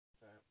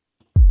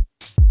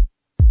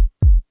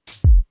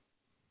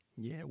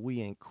Yeah, we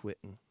ain't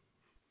quitting.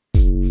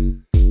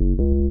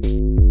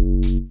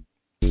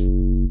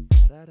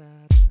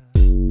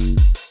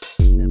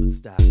 Never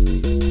stop,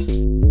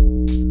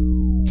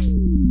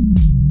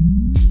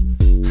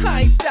 I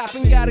ain't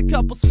stopping, got a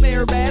couple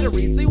spare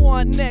batteries. They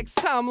want next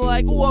time,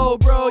 like, whoa,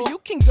 bro, you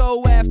can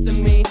go after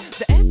me.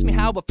 They ask me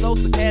how it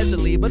flows so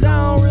casually, but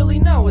I don't really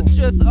know, it's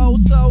just oh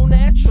so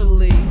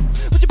naturally.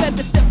 But you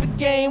better step the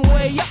game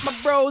way up. My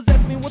bros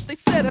asked me what they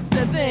said, I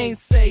said they ain't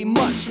say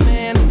much,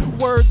 man.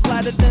 Words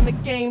lighter than a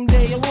game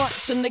day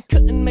lunch, and they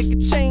couldn't make a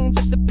change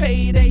if they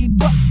paid $8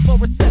 for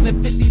a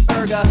 $7.50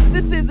 burger.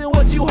 This isn't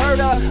what you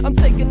heard of. I'm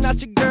taking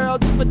out your girl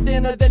just for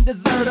dinner, then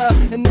dessert her,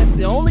 and that's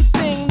the only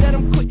thing that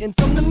I'm quitting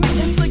from the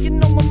meeting. So you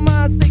know my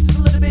mindset's just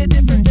a little bit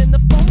different than the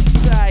phony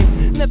side.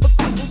 Never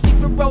quitting,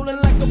 keep it rolling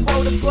like a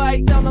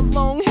motorbike down a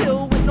long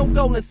hill with no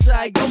goal in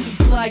sight.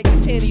 Goalies like I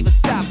can't even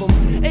stop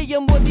them.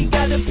 AM, what he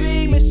gotta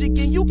be?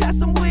 Michigan, you got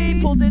some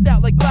weed? Pulled it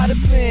out like bada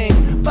bing,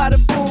 bada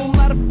boom.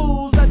 Lot of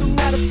fools I do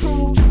not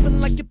approve. Tripping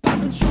like you're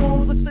popping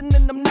shrooms.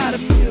 Listening, I'm not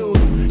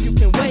amused. You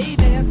can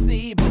wait and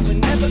see, but you're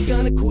never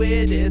gonna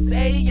quit. It's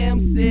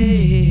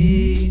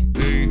AMC.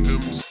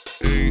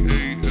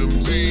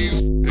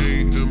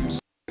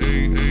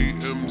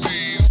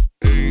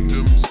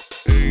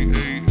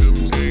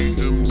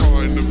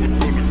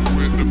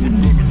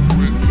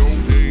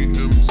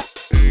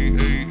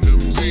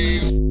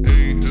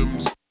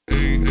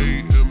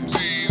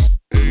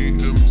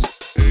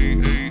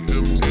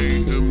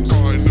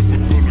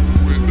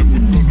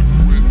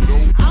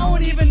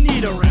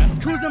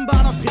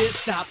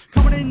 Stop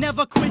coming and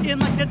never quitting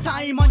like the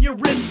time on your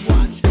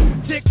wristwatch.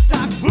 Tick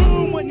tock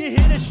boom when you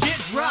hear the shit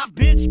drop.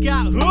 Bitch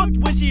got hooked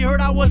when she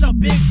heard I was a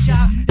big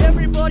shot.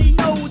 Everybody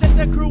know that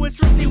the crew is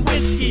strictly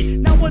whiskey.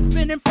 Now I'm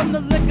spinning from the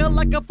liquor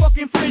like a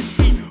fucking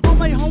frisbee. All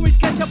my homies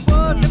catch a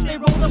buzz if they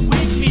rollin'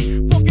 with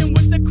me. Fucking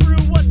with the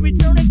crew watch me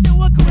turn into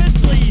a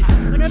grizzly.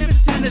 In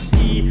Memphis,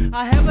 Tennessee,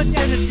 I have a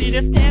tendency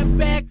to stand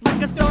back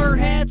like a starter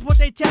hat's what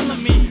they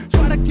telling me.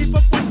 Try to keep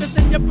up with this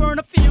and you burn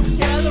a few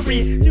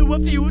calories. Do a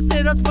few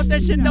sit-ups, but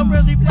that shit don't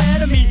really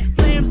flatter me.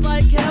 Flames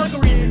like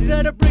Calgary,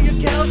 that'll bring a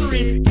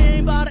Calvary.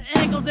 Game by the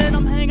ankles and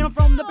I'm hanging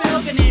from the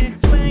balcony.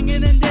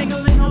 Swinging and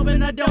dangling,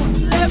 hoping I don't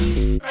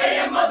slip.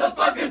 Hey,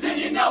 motherfuckers, and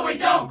you know we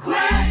don't quit.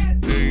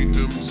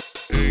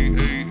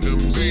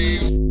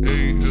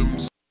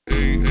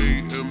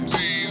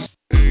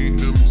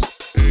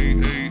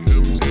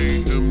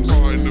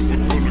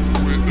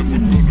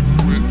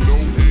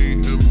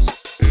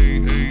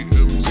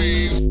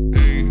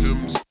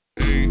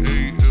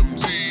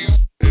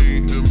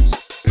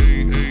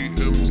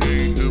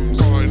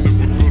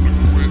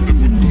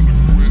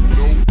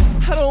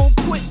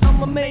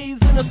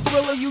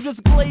 You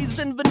just glazed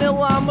in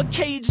vanilla, I'm a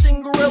caged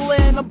in gorilla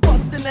and I'm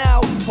busting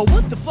out. Oh,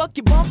 what the fuck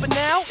you bumping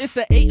now? It's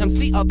the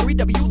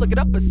CR3W, look it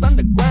up, it's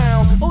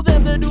underground. Oh,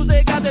 them the dudes,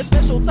 they got that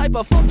special type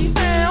of funky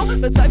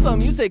sound. The type of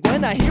music,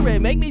 when I hear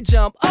it, make me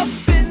jump up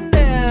and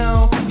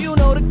down. You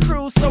know the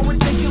crew so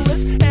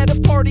ridiculous, at a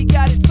party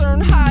got it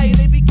turned high.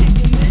 They be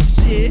kicking this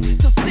shit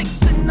till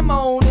 6 in the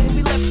morning.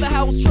 We left the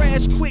house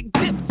trash, quick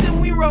dipped and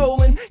we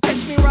rolling.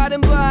 Catch me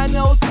riding by,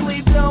 no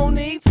sleep, don't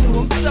need to.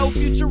 I'm so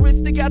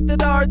futuristic, got that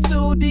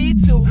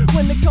R2D2.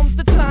 When it comes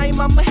to time,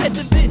 I'm ahead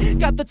of it.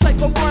 Got the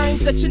type of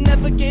rhymes that you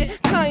never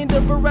get. Kind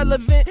of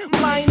irrelevant,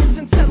 mine is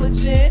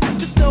intelligent.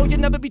 Just know you'll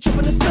never be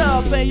tripping us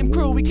up. AM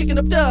crew, we kicking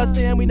up dust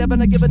and we never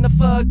not giving a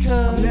fuck.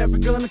 I'm never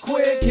gonna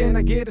quit, can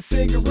I get a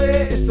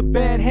cigarette? It's a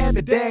bad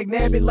habit, dag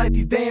nabbit like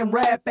these damn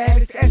rap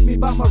addicts. Ask me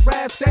about my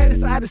rap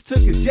status, I just took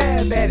a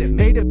jab at it.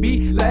 Made a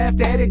beat,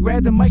 laughed at it,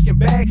 grabbed the mic and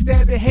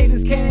backstabbed it.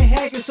 Haters can't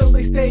hack it, so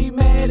they stay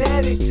mad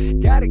at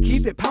it. Gotta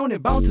keep it pounding,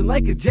 bouncing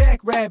like a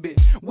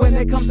jackrabbit. When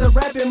it comes to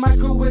rapping, my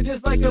crew is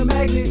just like a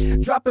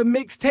magnet. Drop a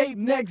mixtape,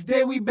 next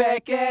day we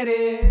back at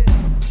it.